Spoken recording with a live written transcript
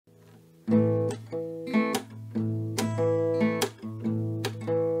Well,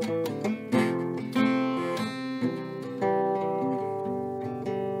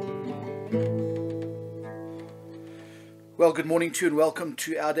 good morning to you and welcome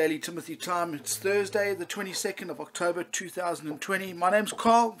to our Daily Timothy Time. It's Thursday, the 22nd of October 2020. My name's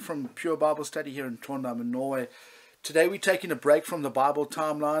Carl from Pure Bible Study here in Trondheim in Norway. Today we're taking a break from the Bible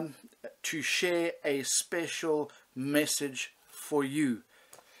timeline to share a special message for you.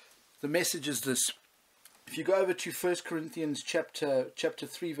 The message is this. If you go over to 1 Corinthians chapter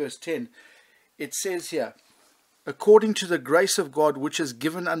 3 verse 10, it says here, according to the grace of God which is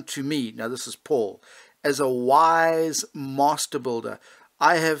given unto me, now this is Paul, as a wise master builder,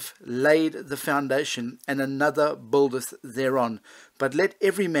 I have laid the foundation, and another buildeth thereon. But let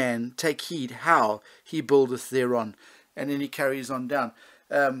every man take heed how he buildeth thereon. And then he carries on down.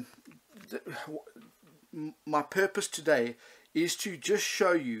 My purpose today is to just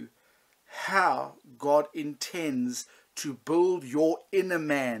show you how God intends to build your inner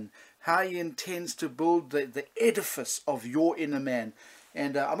man, how he intends to build the edifice of your inner man.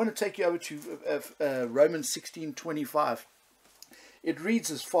 And I'm going to take you over to Romans 16:25. It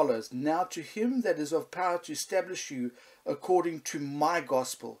reads as follows, now to him that is of power to establish you according to my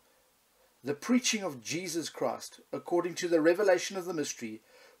gospel, the preaching of Jesus Christ, according to the revelation of the mystery,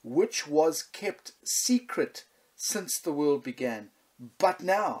 which was kept secret since the world began, but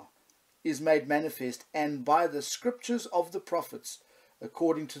now is made manifest, and by the scriptures of the prophets,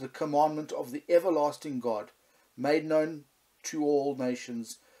 according to the commandment of the everlasting God, made known to all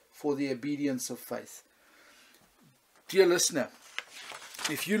nations for the obedience of faith. Dear listener,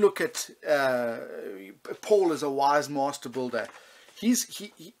 if you look at Paul as a wise master builder,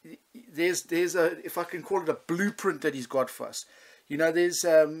 there's a, if I can call it, a blueprint that he's got for us. You know, there's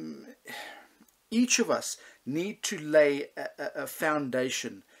each of us need to lay a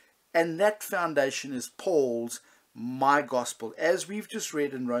foundation, and that foundation is Paul's my gospel, as we've just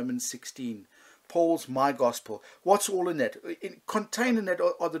read in Romans 16. Paul's my gospel. What's all in that? Contained in that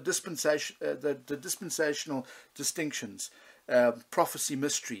are the dispensational distinctions, prophecy,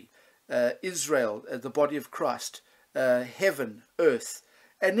 mystery, Israel, the body of Christ, heaven, earth,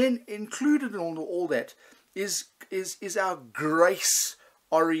 and then included in all that is our grace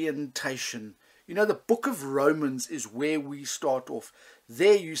orientation. You know, the book of Romans is where we start off.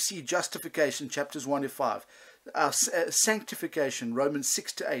 There you see justification, chapters 1 to 5, our sanctification, Romans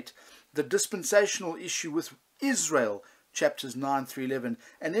 6 to 8. The dispensational issue with Israel, chapters 9 through 11,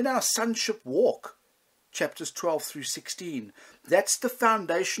 and then our sonship walk, chapters 12 through 16. That's the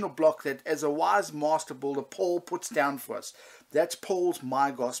foundational block that, as a wise master builder, Paul puts down for us. That's Paul's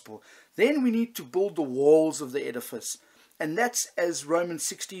my gospel. Then we need to build the walls of the edifice. And that's, as Romans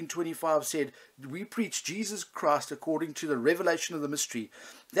 16:25 said, we preach Jesus Christ according to the revelation of the mystery.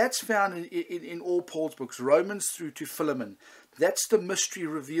 That's found in all Paul's books, Romans through to Philemon. That's the mystery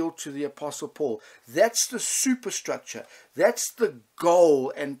revealed to the Apostle Paul. That's the superstructure. That's the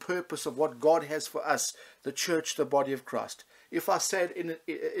goal and purpose of what God has for us, the church, the body of Christ. If I say it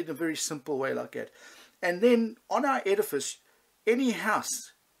in a very simple way like that. And then on our edifice, any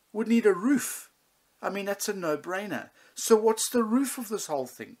house would need a roof. I mean, that's a no-brainer. So what's the roof of this whole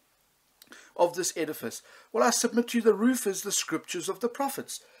thing, of this edifice? Well, I submit to you the roof is the scriptures of the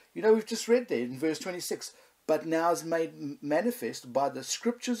prophets. You know, we've just read there in verse 26, but now is made manifest by the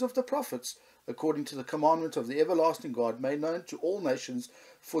scriptures of the prophets, according to the commandment of the everlasting God, made known to all nations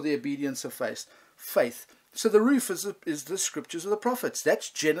for the obedience of faith. So the roof is the scriptures of the prophets.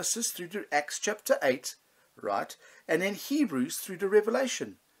 That's Genesis through to Acts chapter 8, right? And then Hebrews through to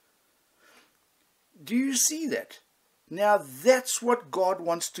Revelation. Do you see that? Now that's what God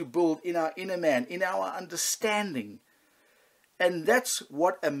wants to build in our inner man, in our understanding. And that's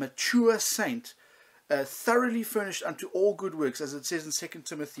what a mature saint, thoroughly furnished unto all good works, as it says in 2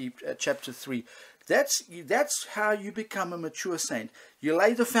 Timothy chapter 3. That's how you become a mature saint. You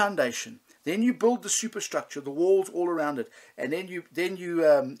lay the foundation, then you build the superstructure, the walls all around it, and then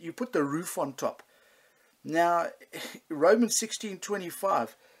you put the roof on top. Now, Romans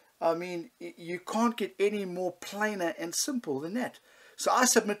 16:25. I mean, you can't get any more plainer and simple than that. So I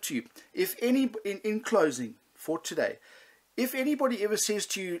submit to you, if in closing for today, if anybody ever says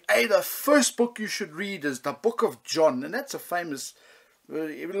to you, hey, the first book you should read is the book of John, and that's a famous,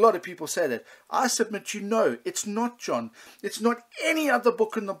 a lot of people say that, I submit to you, no, it's not John. It's not any other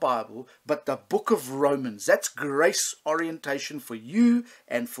book in the Bible, but the book of Romans. That's grace orientation for you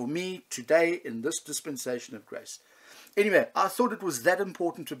and for me today in this dispensation of grace. Anyway, I thought it was that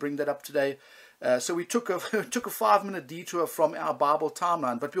important to bring that up today. So we took a 5-minute detour from our Bible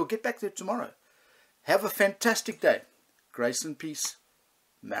timeline, but we'll get back there tomorrow. Have a fantastic day. Grace and peace.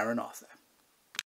 Maranatha.